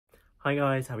Hi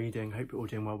guys, how are you doing? Hope you're all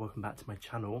doing well. Welcome back to my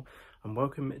channel and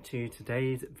welcome to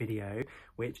today's video,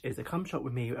 which is a come shop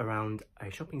with me around a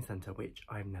shopping centre which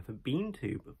I've never been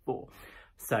to before.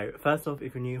 So first off,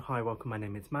 if you're new, hi, welcome, my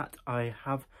name is Matt. I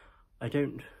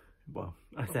don't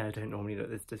normally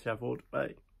look this dishevelled,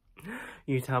 but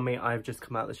you tell me. I've just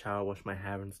come out of the shower, washed my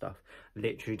hair and stuff,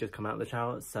 literally just come out of the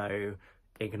shower, so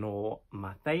ignore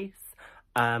my face.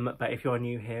 But if you're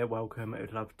new here, welcome. I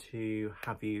would love to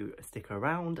have you stick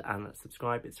around and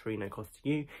subscribe. It's free, no cost to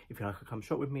you. If you like to come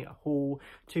shop with me, a haul,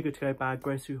 too good to go bag,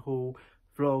 grocery haul,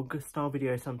 vlog, style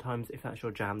video sometimes, if that's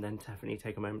your jam, then definitely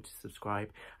take a moment to subscribe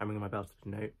and ring my bell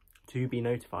to be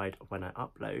notified when I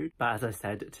upload. But as I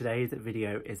said, today's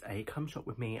video is a come shop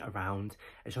with me around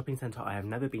a shopping centre I have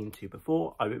never been to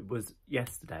before. It was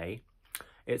yesterday.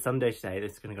 It's Sunday today.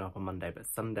 This is going to go up on Monday, but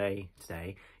Sunday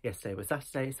today. Yesterday was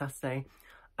Saturday.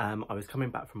 I was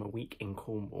coming back from a week in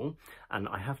Cornwall and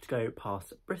I have to go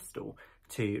past Bristol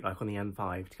to, like, on the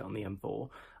M5 to get on the M4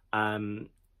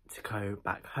 to go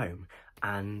back home.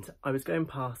 And I was going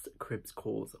past Cribbs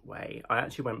Causeway. I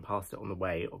actually went past it on the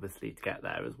way, obviously, to get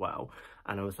there as well.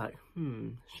 And I was like,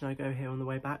 should I go here on the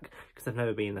way back? Because I've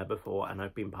never been there before and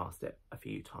I've been past it a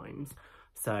few times.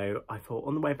 So I thought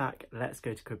on the way back, let's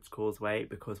go to Cribbs Causeway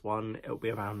because one, it'll be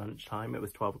around lunchtime. It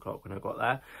was 12 o'clock when I got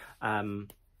there.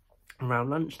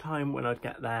 Around lunchtime when I'd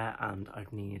get there and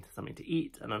I'd need something to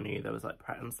eat, and I knew there was like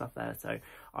Pret and stuff there, so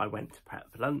I went to Pret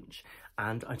for lunch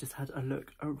and I just had a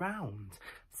look around.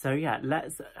 So yeah,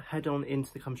 let's head on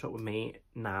into the come shop with me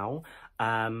now.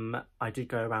 I did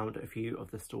go around a few of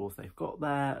the stores they've got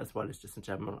there, as well as just a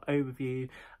general overview.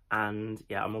 And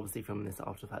yeah, I'm obviously filming this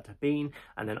after the fact I've been,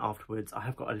 and then afterwards I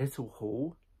have got a little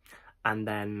haul, and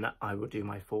then I will do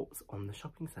my thoughts on the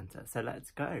shopping centre. So let's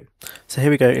go. So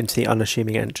here we go into the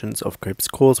unassuming entrance of Cribbs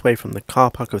Causeway from the car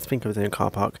park. I think I was in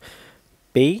car park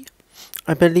B,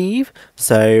 I believe.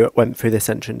 So went through this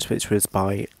entrance, which was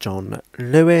by John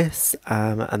Lewis,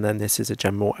 and then this is a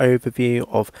general overview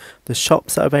of the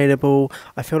shops that are available.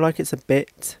 I feel like it's a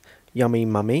bit yummy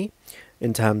mummy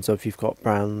in terms of you've got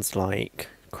brands like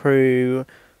Crew,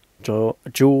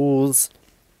 Jules,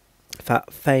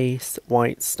 Fat Face,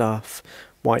 White Stuff,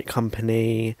 White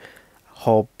Company,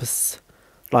 Hobbs,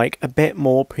 like a bit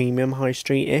more premium high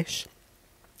street-ish.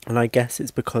 And I guess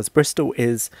it's because Bristol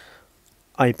is,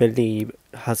 I believe,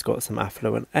 has got some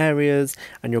affluent areas,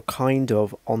 and you're kind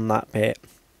of on that bit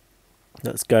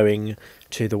that's going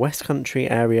to the West Country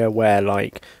area where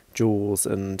like Jules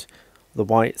and the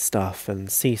White Stuff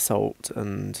and Sea Salt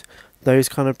and those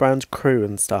kind of brands, Crew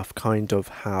and stuff, kind of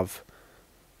have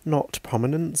not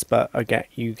prominence, but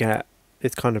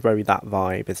it's kind of very that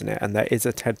vibe, isn't it? And there is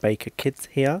a Ted Baker Kids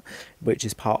here, which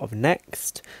is part of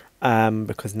Next,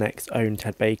 because Next own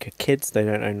Ted Baker Kids. They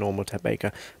don't own normal Ted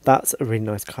Baker. That's a really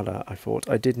nice colour, I thought.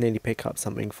 I did nearly pick up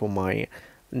something for my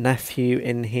nephew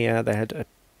in here. They had a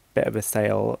bit of a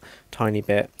sale, tiny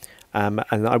bit. And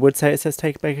I would say it says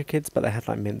Ted Baker Kids, but they had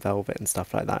like mint velvet and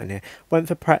stuff like that in here. Went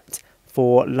for Pret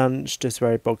for lunch, just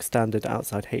very bog standard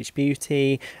outside H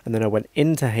Beauty, and then I went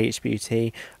into H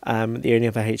Beauty. The only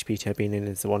other H Beauty I've been in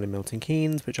is the one in Milton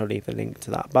Keynes, which I'll leave the link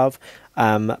to that above.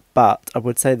 But I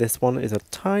would say this one is a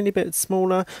tiny bit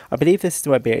smaller. I believe this is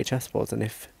where BHS was,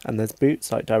 and there's Boots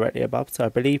like directly above, so I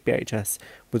believe BHS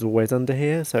was always under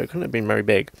here, so it couldn't have been very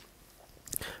big,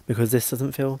 because this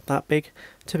doesn't feel that big,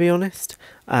 to be honest.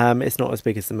 It's not as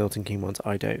big as the Milton Keynes ones,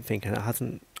 I don't think, and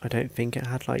I don't think it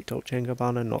had like Dolce &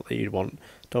 Gabbana, not that you'd want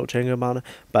Dolce & Gabbana,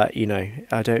 but you know,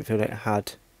 I don't feel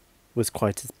it was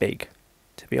quite as big,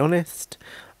 to be honest.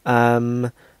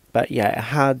 But yeah, it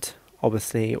had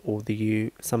obviously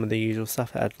some of the usual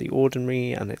stuff. It had The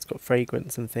Ordinary, and it's got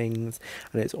fragrance and things,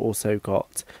 and it's also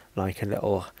got like a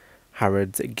little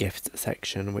Harrods gift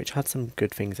section, which had some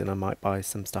good things in. I might buy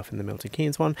some stuff in the Milton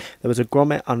Keynes one. There was a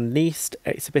Gromit Unleased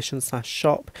exhibition /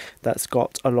 shop that's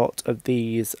got a lot of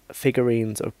these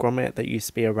figurines of Gromit that used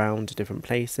to be around different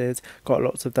places. Got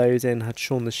lots of those in. Had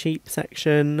Shaun the Sheep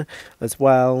section as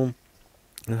well.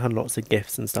 And had lots of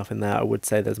gifts and stuff in there. I would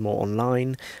say there's more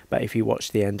online, but if you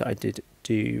watch the end, I did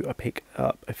pick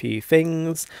up a few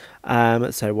things.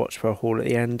 So watch for a haul at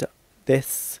the end.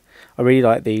 I really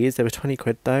like these. They were 20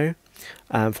 quid though,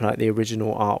 for like the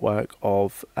original artwork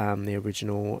of the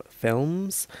original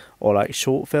films, or like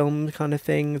short film kind of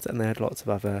things, and they had lots of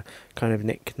other kind of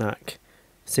knick-knack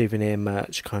souvenir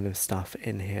merch kind of stuff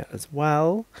in here as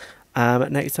well.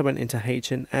 Next I went into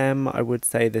H&M. I would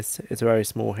say this is a very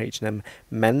small H&M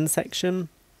men's section.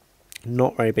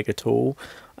 not very big at all,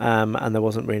 and there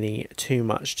wasn't really too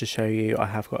much to show you. I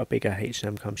have got a bigger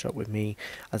H&M come shop with me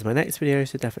as my next video,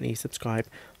 so definitely subscribe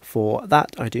for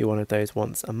that. I do one of those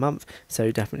once a month,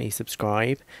 so definitely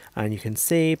subscribe and you can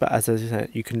see. But as I said,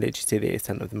 you can literally see the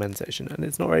extent of the men's section, and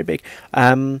it's not very big.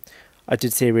 I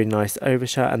did see a really nice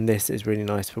overshirt, and this is really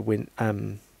nice for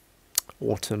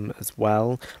autumn as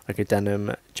well, like a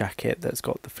denim jacket that's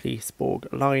got the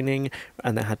fleeceborg lining,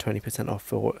 and they had 20% off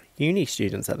for uni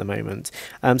students at the moment.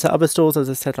 So other stores,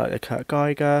 as I said, like the Kurt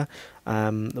Geiger,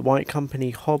 the White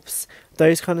Company, Hobbs,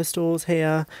 those kind of stores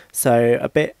here. So a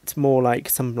bit more like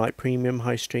some like premium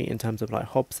high street in terms of like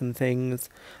Hobbs and things.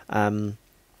 And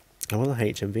well, the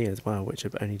HMV as well, which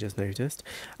I've only just noticed.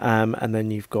 And then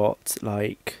you've got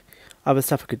like other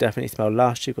stuff I could definitely smell.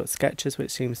 Lush, you've got Skechers,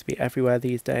 which seems to be everywhere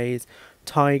these days.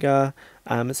 Tiger.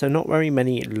 So not very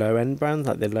many low-end brands.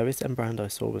 Like the lowest end brand I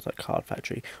saw was like Card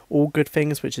Factory. All Good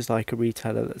Things, which is like a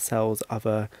retailer that sells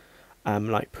other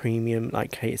like premium,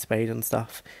 like Kate Spade and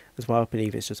stuff as well. I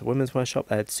believe it's just a women's wear shop.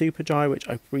 They had Superdry, which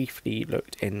I briefly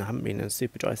looked in. I haven't been in a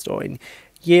Superdry store in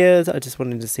years. I just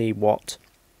wanted to see what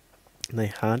they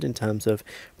had in terms of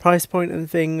price point and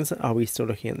things. Are we still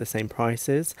looking at the same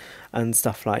prices and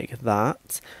stuff like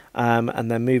that?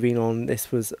 And then moving on,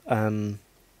 this was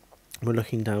we're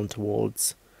looking down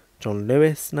towards John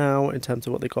Lewis now in terms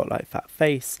of what they got, like Fat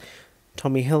Face,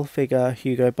 Tommy Hilfiger,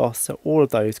 Hugo Boss, so all of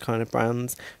those kind of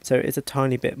brands. So it's a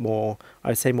tiny bit more,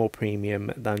 I'd say more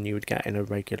premium than you would get in a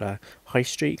regular high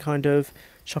street kind of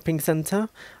shopping centre.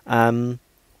 And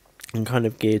kind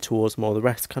of geared towards more the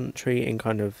West Country and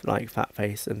kind of like Fat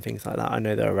Face and things like that. I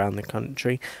know they're around the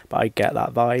country, but I get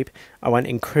that vibe. I went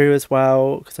in Crew as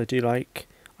well because I do like,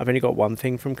 I've only got one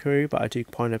thing from Crew, but I do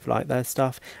kind of like their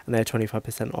stuff, and they're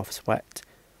 25% off sweat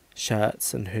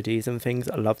shirts and hoodies and things.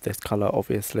 I love this colour,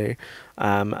 obviously,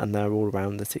 and they're all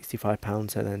around the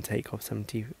 £65, and then take off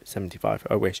 75,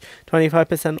 I wish,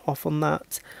 25% off on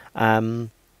that.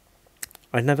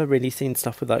 I'd never really seen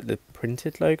stuff with like the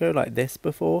printed logo like this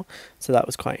before, so that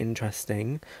was quite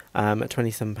interesting. At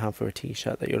 £27 for a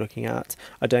t-shirt that you're looking at.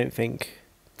 I don't think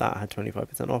that had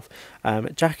 25% off.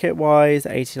 Jacket wise,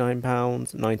 £89,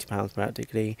 £90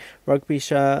 practically. Rugby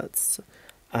shirts,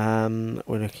 we're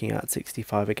looking at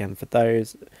 65 again for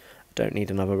those. I don't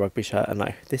need another rugby shirt. And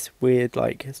like this weird,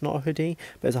 like it's not a hoodie,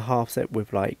 but it's a half set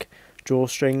with like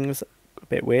drawstrings. A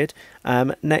bit weird.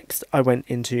 Next I went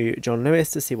into John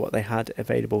Lewis to see what they had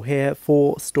available here.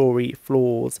 4-story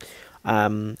floors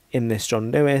in this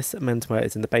John Lewis. Menswear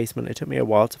is in the basement. It took me a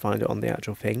while to find it on the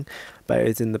actual thing, but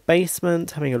it's in the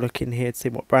basement. Having a look in here to see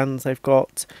what brands they've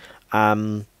got.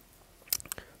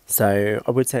 So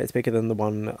I would say it's bigger than the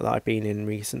one that I've been in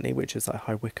recently, which is like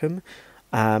High Wycombe.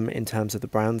 In terms of the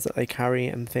brands that they carry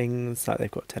and things, like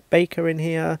they've got Ted Baker in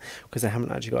here, because they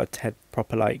haven't actually got a Ted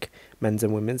proper like men's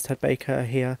and women's Ted Baker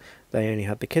here. They only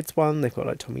had the kids one. They've got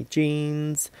like Tommy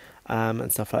jeans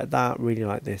and stuff like that. Really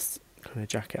like this kind of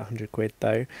jacket, 100 quid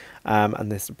though,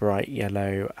 and this bright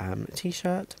yellow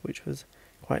t-shirt, which was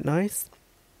quite nice.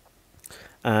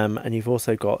 And you've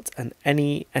also got an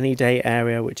any day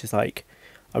area, which is like,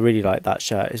 I really like that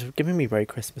shirt. It's giving me very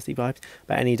Christmassy vibes,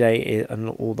 but any day is, and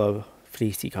all the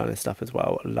fleecy kind of stuff as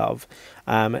well, love.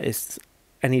 It's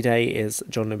Any Day is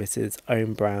John Lewis's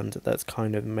own brand that's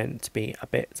kind of meant to be a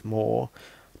bit more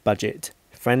budget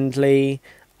friendly.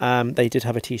 They did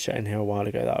have a t-shirt in here a while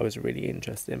ago that I was really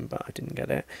interested in, but I didn't get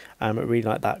it. I really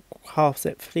like that half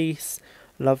set fleece,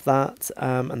 love that.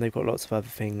 And they've got lots of other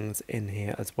things in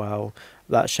here as well.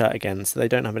 That shirt again, so they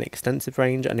don't have an extensive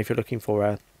range, and if you're looking for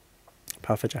a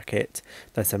puffer jacket,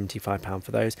 they're £75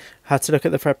 for those. Had to look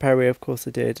at the Fred Perry, of course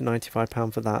I did,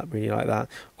 £95 for that, really like that.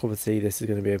 Obviously this is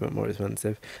going to be a bit more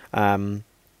expensive, but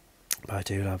I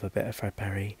do love a bit of Fred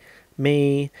Perry.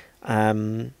 Yeah,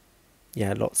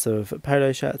 lots of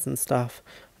polo shirts and stuff.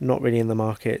 Not really in the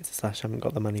market, / haven't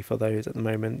got the money for those at the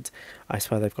moment. I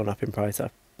swear they've gone up in price.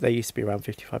 They used to be around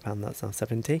 £55, that's now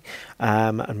 £70.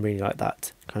 And really like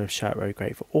that kind of shirt, very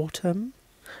great for autumn.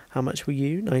 How much were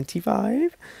you?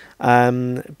 95.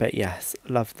 But yes,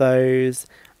 love those.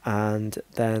 And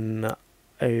then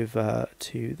over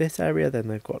to this area, then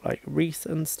they've got like Reiss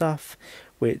and stuff,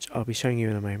 which I'll be showing you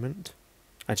in a moment.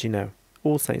 Actually no,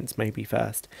 All Saints maybe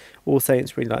first. All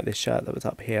Saints, really like this shirt that was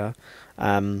up here.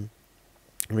 Really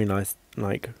nice,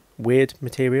 like weird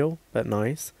material, but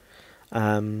nice.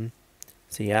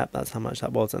 So yeah, that's how much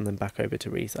that was, and then back over to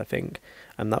Reiss, I think.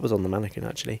 And that was on the mannequin,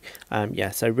 actually.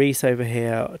 Yeah, so Reiss over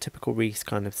here, typical Reiss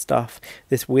kind of stuff.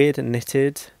 This weird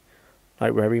knitted,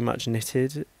 like very much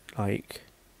knitted, like,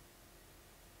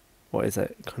 what is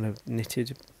it? Kind of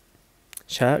knitted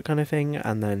shirt kind of thing,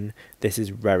 and then this is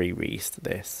very Reiss,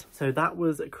 this. So that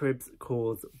was Cribbs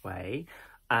Causeway.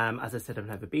 As I said, I've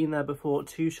never been there before.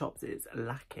 Two shops it's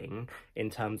lacking in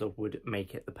terms of would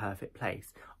make it the perfect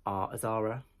place are a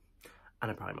Zara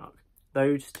and a Primark.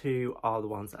 Those two are the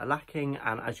ones that are lacking,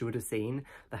 and as you would have seen,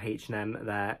 the H&M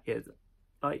there is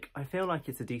like, I feel like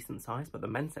it's a decent size, but the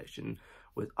men's section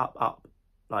was up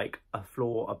like a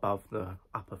floor above the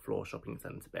upper floor shopping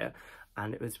centre bit,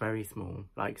 and it was very small,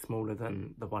 like smaller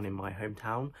than the one in my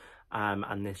hometown.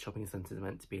 And this shopping centre is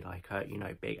meant to be like a, you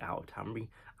know, big out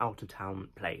of town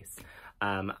place,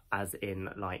 as in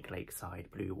like Lakeside,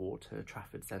 Blue Water,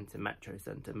 Trafford Centre, Metro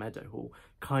Centre, Meadowhall,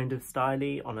 kind of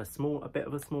styly on a bit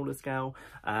of a smaller scale,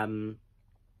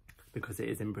 because it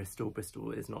is in Bristol.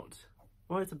 Bristol is not,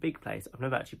 well, it's a big place. I've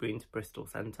never actually been to Bristol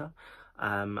Centre,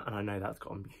 and I know that's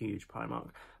got a huge Primark,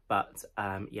 but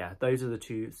yeah, those are the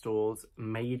two stores,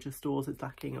 major stores it's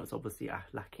lacking. It's obviously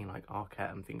lacking like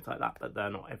Arket and things like that, but they're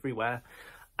not everywhere.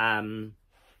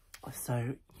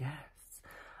 So yes,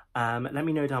 let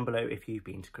me know down below if you've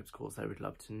been to Cribbs Causeway. I would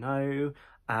love to know.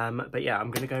 But yeah,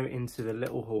 I'm going to go into the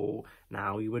little haul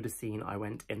now. You would have seen I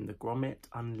went in the Gromit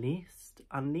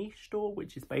Unleashed store,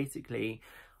 which is basically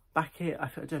back here, I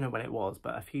don't know when it was,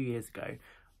 but a few years ago,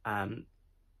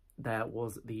 there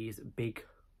was these big,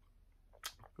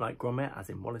 like Gromit, as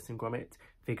in Wallace and Gromit,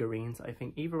 figurines, I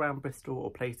think, either around Bristol or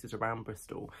places around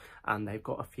Bristol. And they've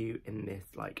got a few in this,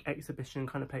 like, exhibition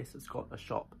kind of place that's got a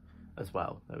shop as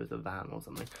well. There was a van or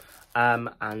something.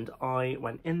 And I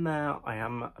went in there. I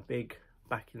am a big,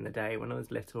 back in the day when I was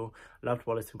little, loved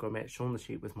Wallace and Gromit. Shaun the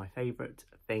Sheep was my favourite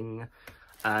thing.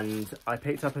 And I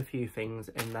picked up a few things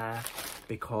in there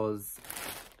because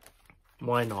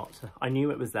why not? I knew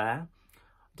it was there.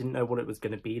 Didn't know what it was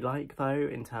going to be like though,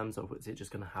 in terms of, was it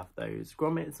just going to have those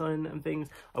Gromits on and things.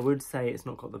 I would say it's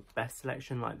not got the best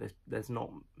selection, like there's not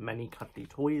many cuddly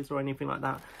toys or anything like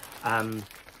that. And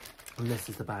this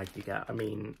is the bag you get. I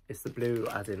mean, it's the blue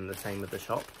as in the same as the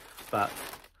shop, but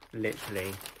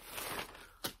literally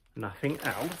nothing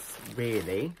else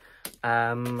really.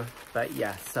 But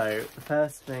yeah, so the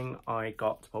first thing I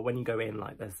got, well, when you go in,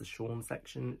 like, there's the Shaun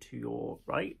section to your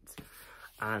right,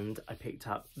 and I picked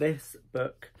up this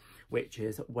book, which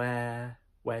is Where's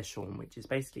Shaun, which is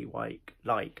basically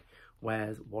like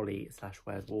Where's Wally /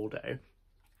 Where's Waldo,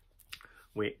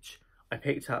 which I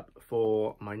picked up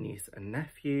for my niece and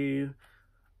nephew,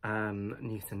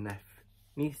 nephews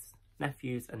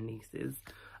and nieces,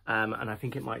 and I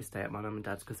think it might stay at my mum and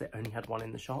dad's because they only had one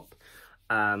in the shop.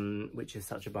 Which is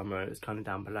such a bummer. It was kind of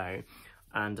down below,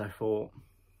 and I thought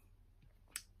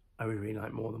I would really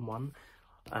like more than one.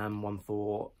 One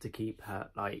to keep her,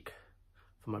 like,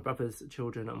 for my brother's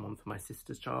children, and one for my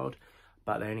sister's child,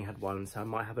 but they only had one, so I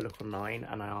might have a look online.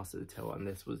 And I asked at the till, and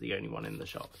this was the only one in the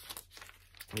shop.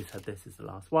 He said this is the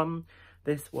last one.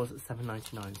 This was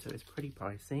 $7.99, so it's pretty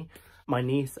pricey. My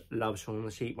niece loves Shaun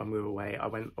the Sheep. When we were away, I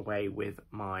went away with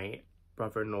my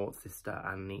brother-in-law, sister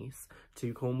and niece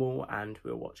to Cornwall, and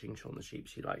we were watching Shaun the Sheep.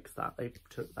 She likes that. They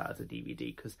took that as a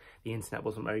DVD because the internet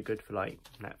wasn't very good for like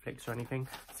Netflix or anything.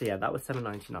 So yeah, that was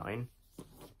 $7.99.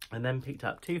 And then picked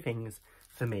up two things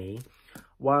for me.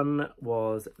 One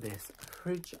was this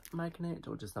fridge magnet,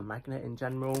 or just a magnet in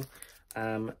general.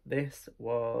 This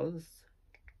was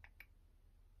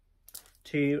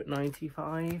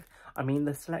 $2.95. I mean,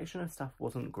 the selection of stuff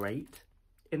wasn't great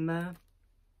in there.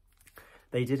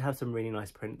 They did have some really nice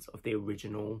prints of the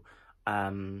original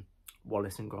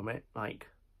Wallace and Gromit, like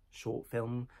short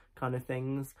film kind of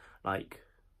things. Like,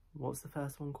 what's the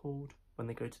first one called? When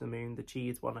they go to the moon, the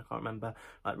cheese one, I can't remember.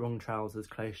 Like Wrong Trousers,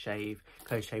 Close Shave.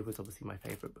 Close Shave was obviously my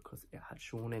favourite because it had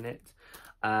Shaun in it.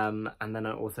 And then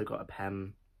I also got a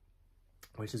pen,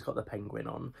 which has got the penguin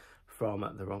on from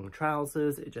the Wrong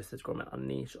Trousers. It just says Gromit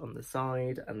Unleashed on the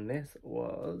side. And this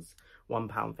was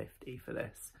 £1.50 for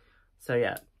this. So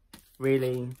yeah,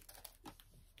 really,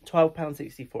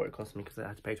 £12.64 it cost me because I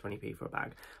had to pay 20p for a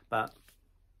bag. But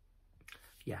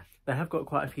yeah, they have got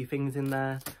quite a few things in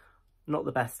there. Not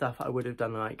the best stuff. I would have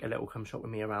done like a little come shop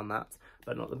with me around that,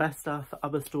 but not the best stuff.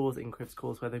 Other stores in Cribbs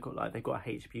Causeway, they've got a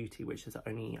Harrods Beauty, which is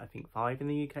only, I think, 5 in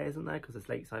the UK, isn't there? Because it's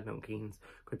Lakeside, Milton Keynes,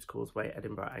 Cribbs Causeway,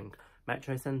 Edinburgh and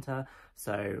Metro Centre.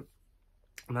 So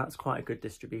that's quite a good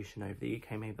distribution over the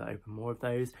UK. Maybe they'll open more of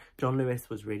those. John Lewis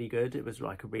was really good. It was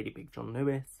like a really big John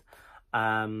Lewis.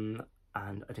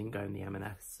 And I didn't go in the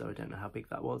M&S, so I don't know how big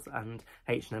that was. And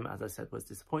H&M, as I said, was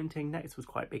disappointing. Next was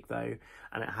quite big though,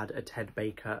 and it had a Ted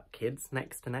Baker Kids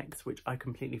next to Next, which I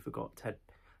completely forgot. Ted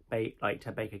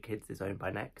Baker Kids is owned by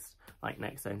Next. Like,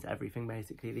 Next owns everything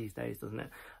basically these days, doesn't it?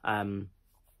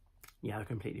 Yeah, I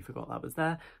completely forgot that was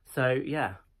there. So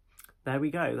yeah, there we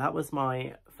go. That was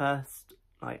my first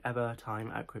like ever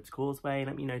time at Cribbs Causeway.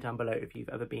 Let me know down below if you've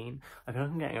ever been. I feel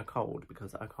like I'm getting a cold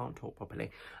because I can't talk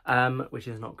properly, which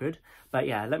is not good. But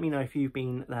yeah, let me know if you've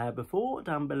been there before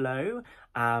down below,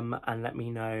 and let me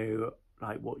know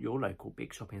like what your local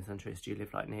big shopping centre is. Do you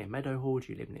live like near Meadowhall?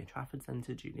 Do you live near Trafford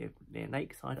Centre? Do you live near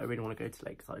Lakeside? I really want to go to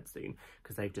Lakeside soon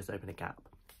because they've just opened a Gap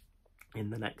in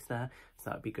the next there, so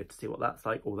that'd be good to see what that's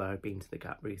like, although I've been to the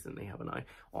Gap recently, haven't I,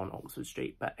 on Oxford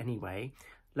Street. But anyway,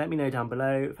 let me know down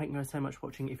below. Thank you guys so much for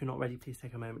watching. If you're not ready, please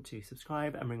take a moment to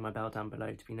subscribe and ring my bell down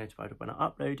below to be notified of when I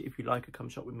upload. If you like a come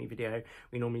shop with me video,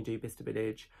 we normally do Bicester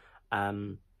Village,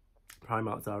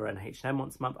 Primark, Zara and H&M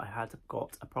once a month. I had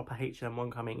got a proper H&M one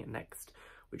coming next,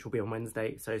 which will be on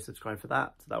Wednesday, so subscribe for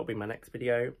that. So that will be my next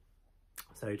video,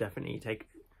 so definitely take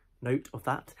note of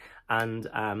that. And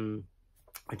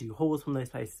I do hauls from those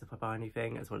places if I buy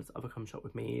anything, as well as other come shop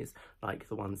with me's, like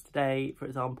the ones today, for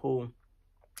example,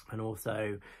 and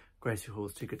also grocery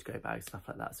hauls, Too Good To Go bags, stuff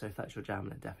like that. So if that's your jam,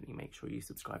 then definitely make sure you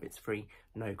subscribe. It's free,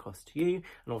 no cost to you.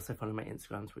 And also follow my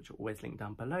Instagrams, which are always linked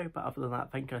down below. But other than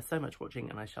that, thank you guys so much for watching,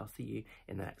 and I shall see you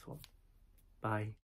in the next one. Bye.